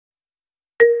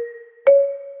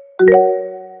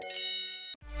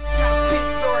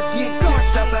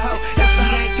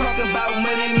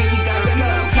money, means she gotta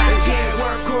love. If she ain't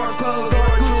work or clothes or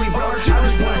a Gucci brooch, I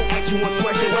just wanna ask you one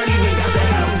question, where do you even got the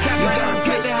help? You gotta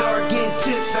get start getting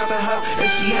chips out the house. If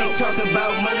she ain't talking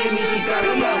about money, means she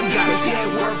gotta love. If she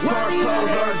ain't work or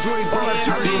clothes or a jewelry brooch,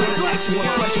 I just wanna ask you one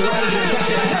question, where do you even got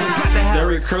the help? The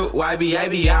recruit,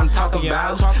 YBAB, I'm talking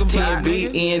about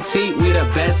 10B, ENT, we the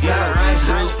best out.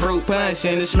 Search fruit punch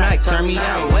and the smack, turn me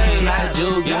out. Smack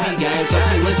Jewel, give me game, so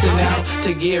she listen out.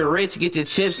 To get rich, get your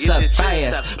chips up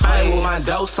fast. Play with my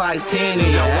dough, size 10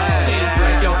 in your ass.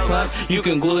 Break your pump, you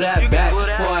can glue that back.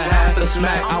 For a half a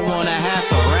smack, I want a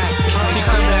half a rack. She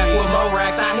come back with more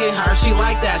racks, I hit her, she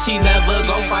like that. She never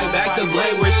go fight back the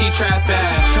blade where she trap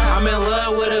at. I'm in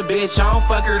love with a bitch, I don't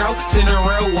fuck her though. Send her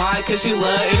real wide, cause she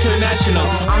love international.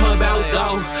 I'm about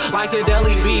dough, like the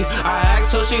deli beef. I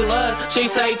asked who she love, she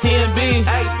say 10B.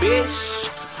 Hey bitch,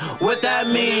 what that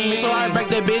mean? So I break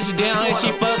that bitch down and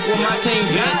she fuck with my team.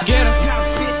 Bitch, get her. Got a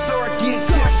bitch start getting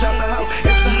tips out the house.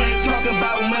 If she ain't talking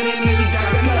about money, then she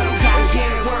gotta love. If she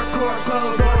ain't work or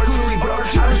clothes or a Gucci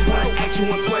brooch, I just wanna ask you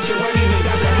one question, where do you even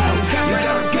got the help? You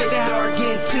got a bitch start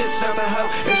getting tips out the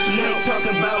house. If she ain't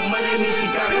talking about money, then she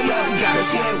gotta love. If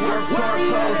she ain't work or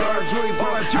clothes or a jewelry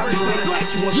brooch, I just wanna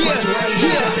ask you one question, where do you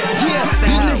even got the help?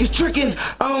 These niggas tricking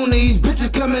on these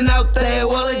bitches coming out there.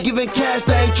 While they giving cash,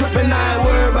 they ain't tripping. I ain't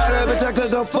worried about a bitch, I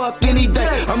could go fuck any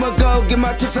day. I'ma go get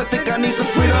my tips, I think I need some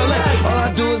Frito-Lay. All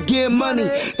I do is get money,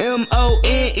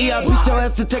 M-O-N-E. I beat your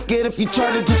ass to take it if you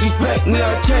try to disrespect me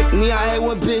or check me. I hate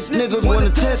when bitch niggas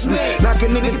wanna test me. Knock a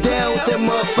nigga down with that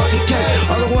motherfucking cake.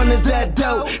 All I want is that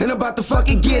dope, and I'm about to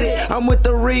fucking get it. I'm with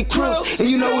the recruits, and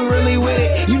you know we really with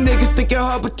it. You niggas think you're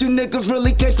hard, but you niggas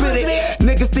really can't spit it.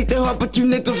 Niggas think they're hard, but you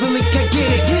niggas really can't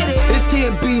get it. It's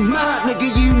 10B mob, nigga,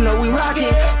 you know we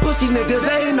rockin'. Pussy niggas,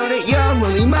 they ain't know that y'all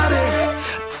really modded.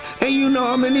 And you know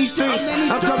I'm in these streets,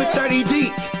 I'm coming 30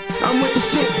 deep. I'm with the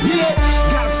shit, bitch.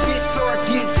 Got a bitch start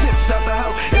getting tips out the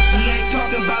house. If she ain't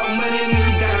talking about money, then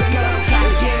she gotta go.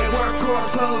 If she ain't work or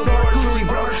clothes or a Gucci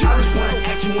brooch, I just wanna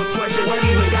ask you one question, where do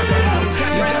you even got the help?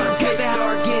 You got a bitch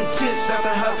start getting tips out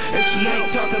the house. If she ain't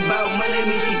talking about money,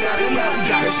 then she gotta go.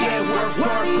 If she ain't work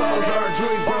or clothes or a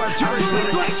jewelry brooch, I just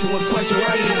wanna ask you one question, where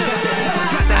do you even got the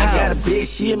help? I got a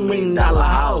bitch, she $1 million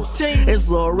house. It's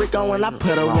Lil Reko when I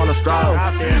put her on a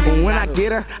straw. When I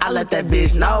get her, I let that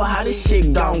bitch know how this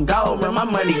shit gon' go. Man, my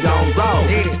money gon' grow.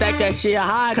 Stack that shit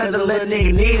high, cause a little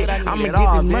nigga need it. I'ma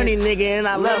get this money, nigga, and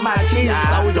I love my cheese.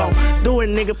 So we gon' do it,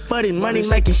 nigga, for this money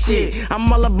making shit.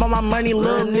 I'm all about my money,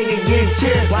 little nigga getting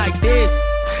chips like this.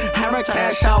 Hammer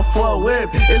cash out for a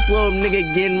whip. This little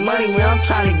nigga getting money when I'm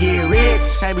trying to get rich.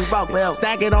 Can't be broke, well,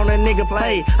 stack it on a nigga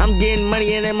plate. I'm getting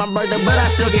money and in my birthday, but I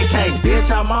still get cake.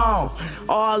 Bitch, I'm on,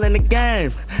 all in the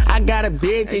game. I got a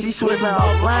bitch and she switching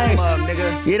both lanes.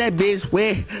 Yeah, that bitch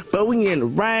wet, but we in the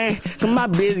rain. Cause my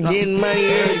bitch getting money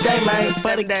every day, man.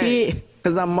 For the kid,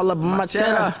 cause I'm all up on my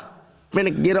cheddar.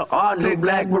 Finna get an all new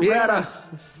black Beretta.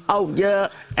 Oh yeah,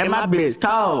 and my bitch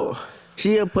cold.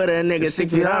 She'll put a nigga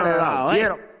 6 feet under it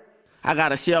all. I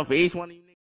got a shell for each one of you.